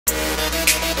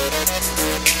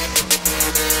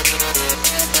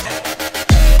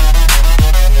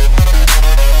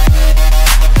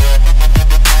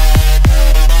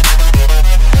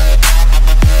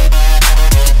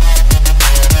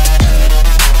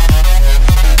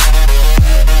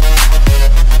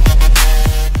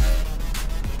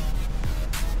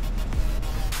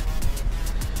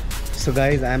So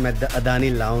guys, I'm at the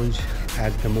Adani Lounge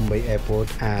at the Mumbai airport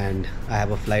and I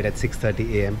have a flight at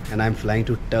 6:30 a.m. and I'm flying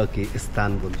to Turkey,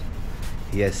 Istanbul.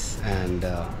 Yes, and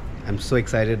I'm so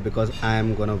excited because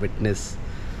I'm gonna witness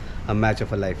a match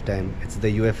of a lifetime. It's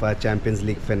the UEFA Champions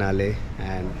League finale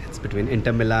and it's between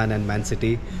Inter Milan and Man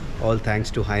City, all thanks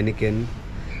to Heineken.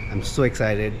 I'm so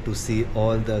excited to see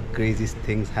all the crazy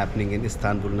things happening in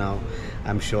Istanbul now.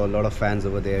 I'm sure a lot of fans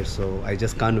over there, so I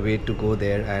just can't wait to go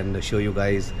there and show you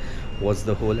guys what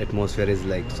the whole atmosphere is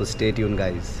like. So stay tuned,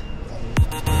 guys.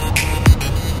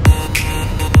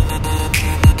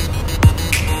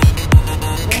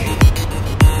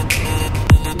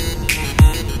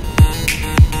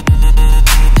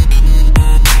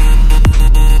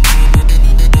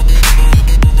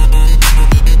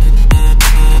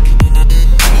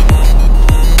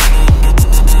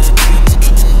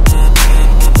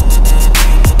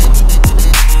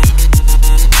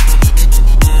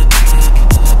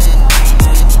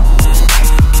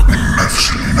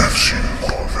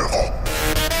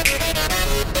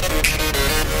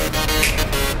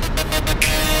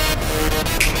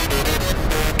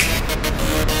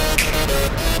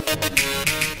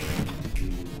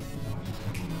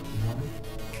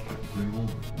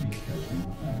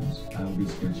 I will be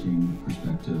sketching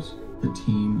perspectives. The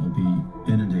team will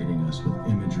be inundating us with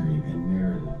imagery and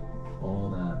narrative. All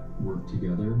that work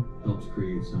together helps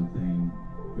create something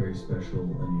very special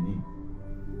and unique.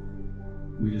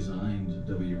 We designed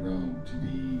W Rome to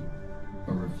be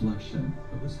a reflection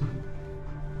of the city.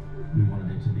 We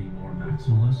wanted it to be more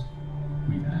maximalist.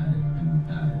 We added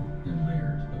and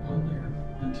layered upon layer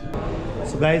until...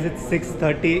 So guys, it's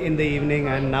 6:30 in the evening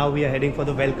and now we are heading for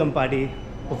the welcome party,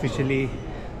 officially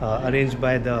arranged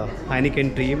by the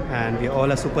Heineken team, and we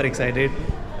all are super excited.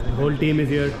 The whole team is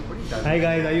here. Hi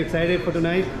guys, are you excited for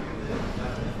tonight?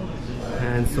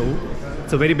 And so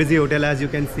it's a very busy hotel, as you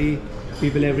can see,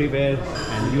 people everywhere,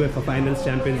 and UEFA Finals,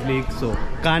 Champions League, so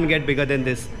can't get bigger than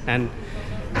this, and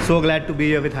so glad to be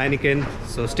here with Heineken.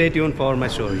 So stay tuned for my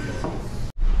story.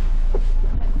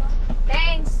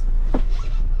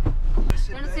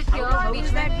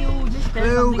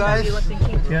 Hello guys.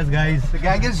 Cheers guys. The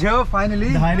gang is here finally.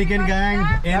 The Heineken gang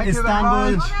in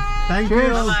Istanbul. Thank you.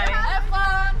 Have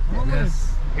fun.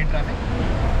 Yes. In traffic.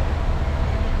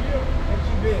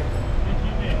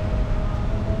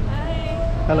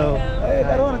 Hello. Hey,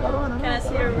 Caruana. Can I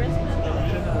see your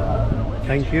wristband?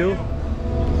 Thank you.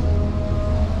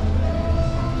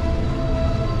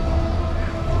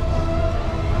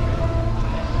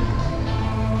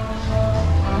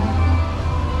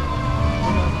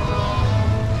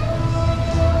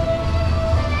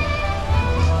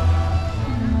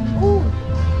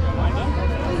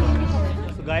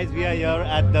 Guys, we are here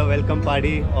at the welcome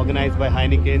party organized by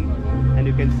Heineken, and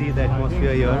you can see the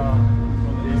atmosphere here.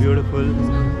 Beautiful,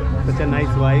 such a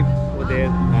nice vibe over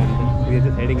there, and we are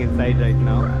just heading inside right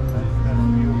now.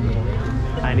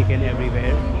 Heineken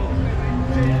everywhere.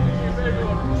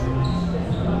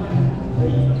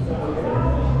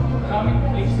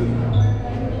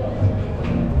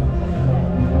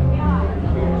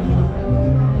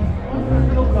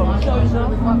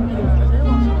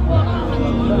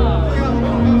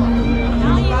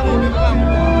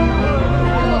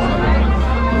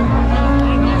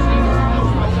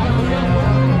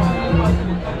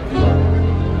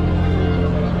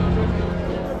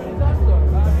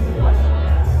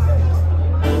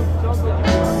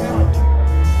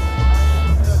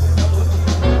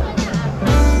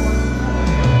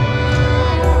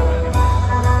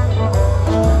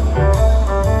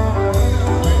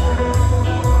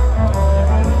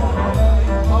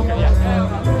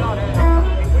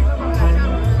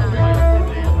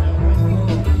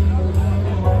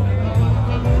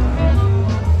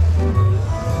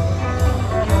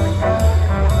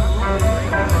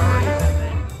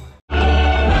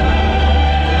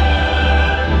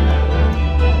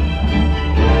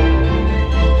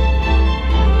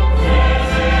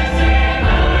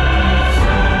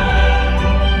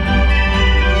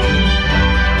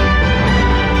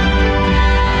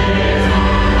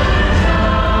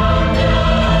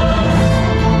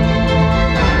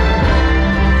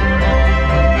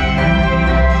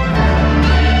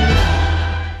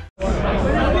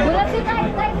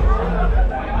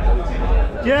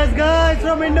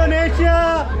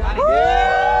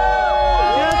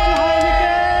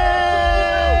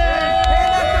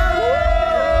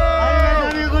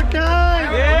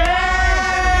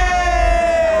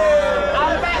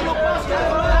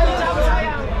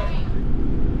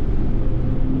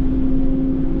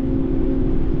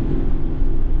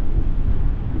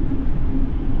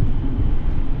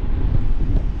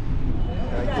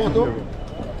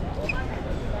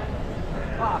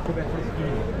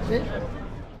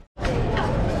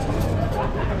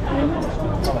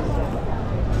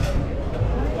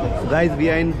 guys, we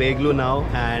are in Beglu now,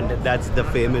 and that's the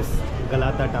famous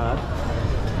Galata Tower.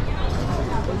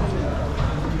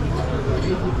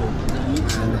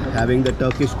 And having the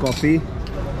Turkish coffee.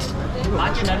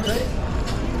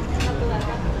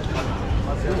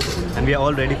 And we are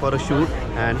all ready for a shoot,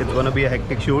 and it's gonna be a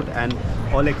hectic shoot, and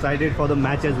all excited for the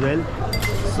match as well.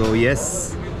 So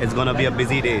yes, it's gonna be a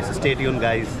busy day, so stay tuned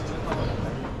guys.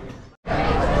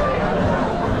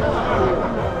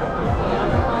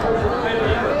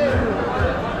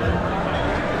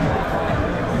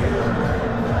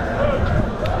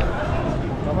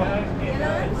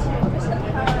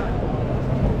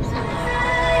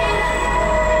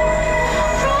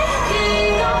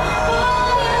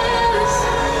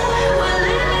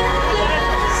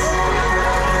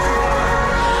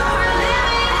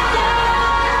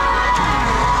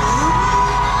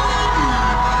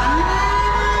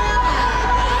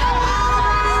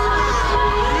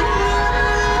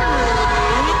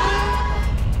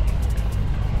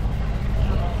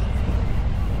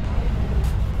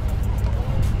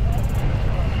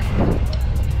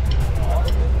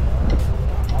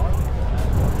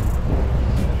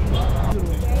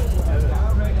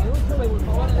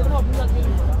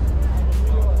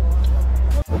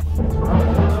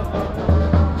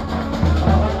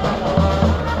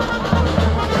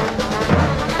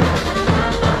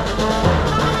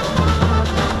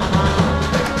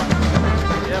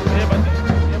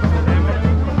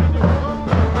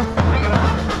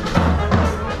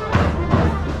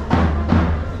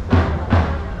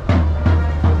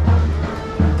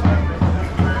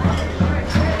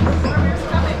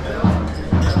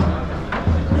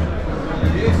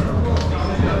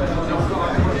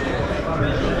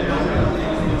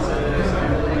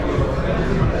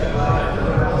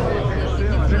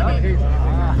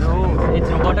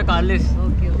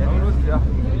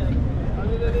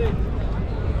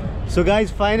 So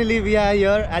guys, finally we are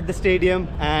here at the stadium,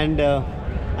 and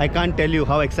I can't tell you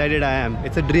how excited I am.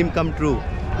 It's a dream come true.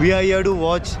 We are here to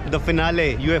watch the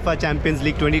finale, UEFA Champions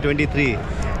League 2023.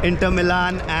 Inter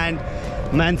Milan and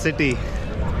Man City.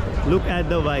 Look at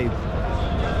the vibe.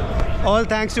 All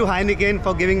thanks to Heineken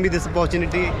for giving me this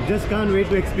opportunity. Just can't wait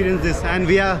to experience this. And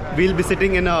we'll be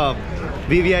sitting in a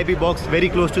VVIP box very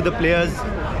close to the players.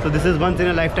 So this is once in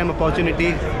a lifetime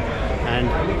opportunity, and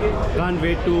can't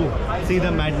wait to see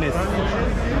the madness.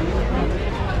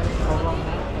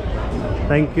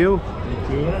 Thank you.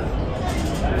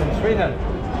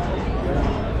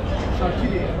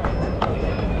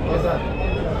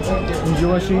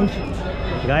 Enjoy.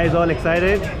 Guys, all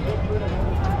excited?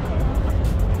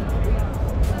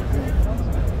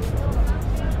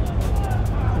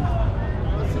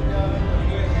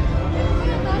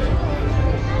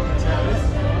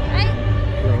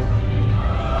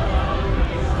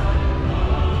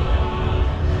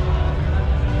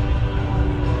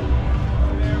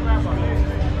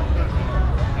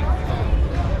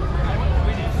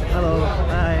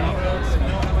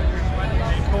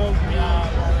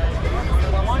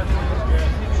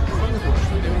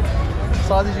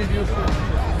 Sadece diyorsun.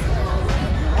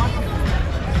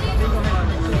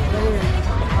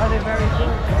 Hadi very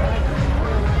good.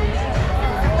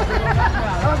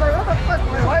 I was like, what the fuck?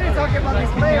 Why are you talking about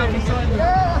these players?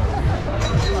 Yeah.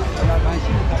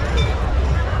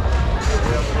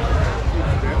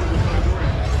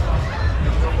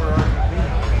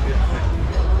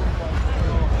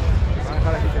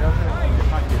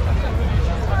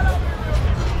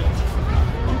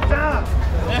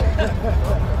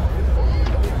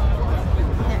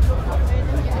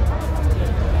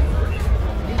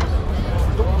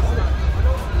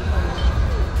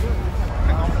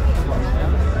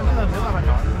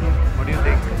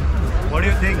 What do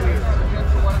you think?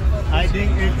 I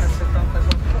think it's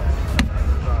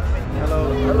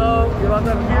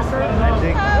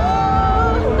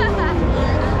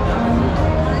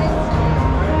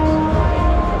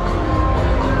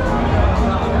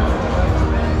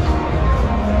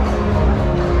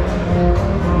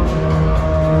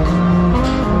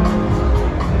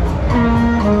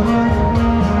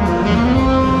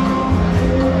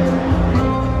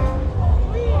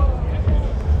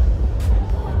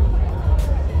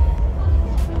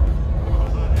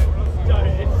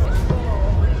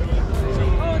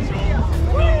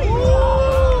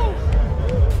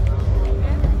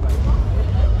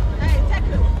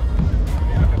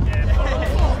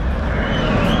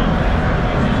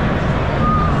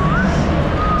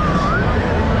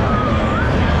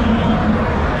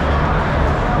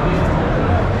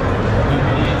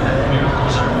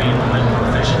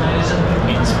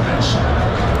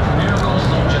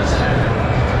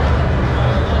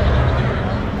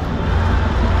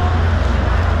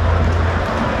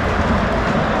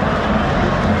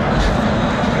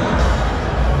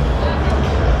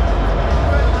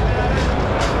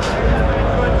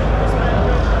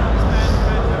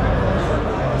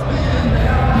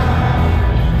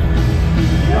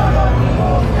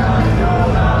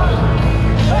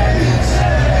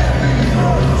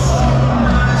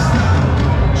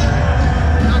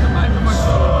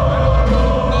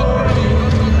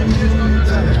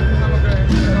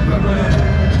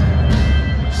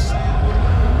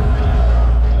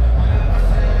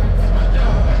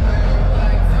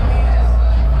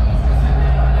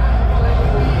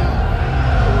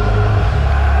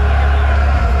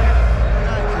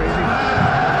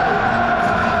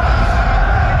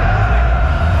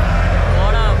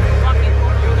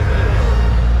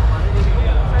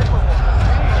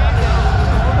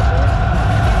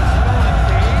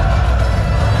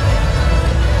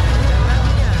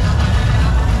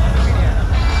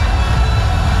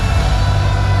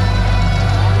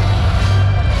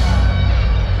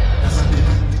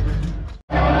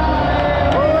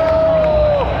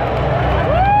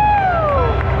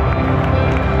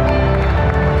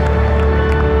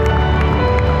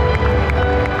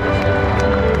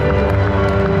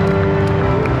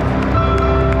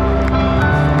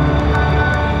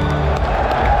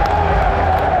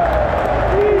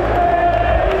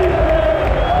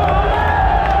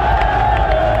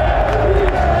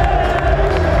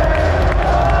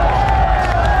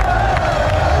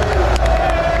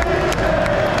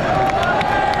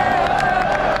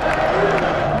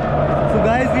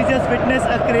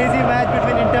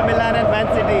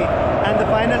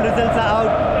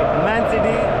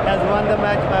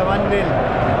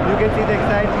 1-0. You can see the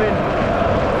excitement.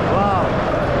 Wow.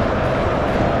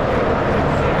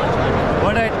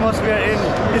 What an atmosphere in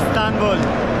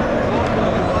Istanbul.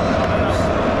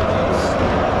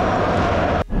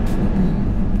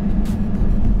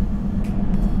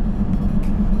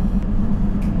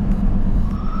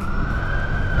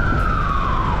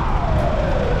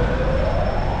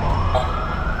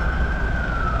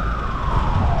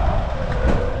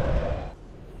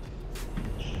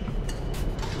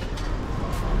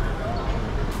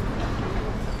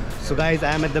 So guys,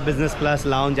 I am at the business class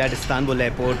lounge at Istanbul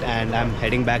airport and I'm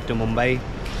heading back to Mumbai.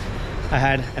 I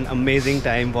had an amazing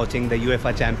time watching the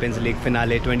UEFA Champions League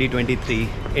Finale 2023,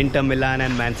 Inter Milan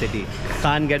and Man City.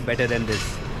 Can't get better than this.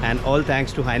 And all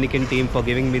thanks to Heineken team for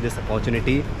giving me this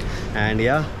opportunity. And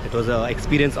yeah, it was an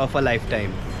experience of a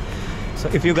lifetime. So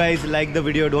if you guys like the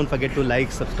video, don't forget to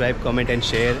like, subscribe, comment and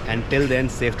share. And till then,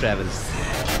 safe travels.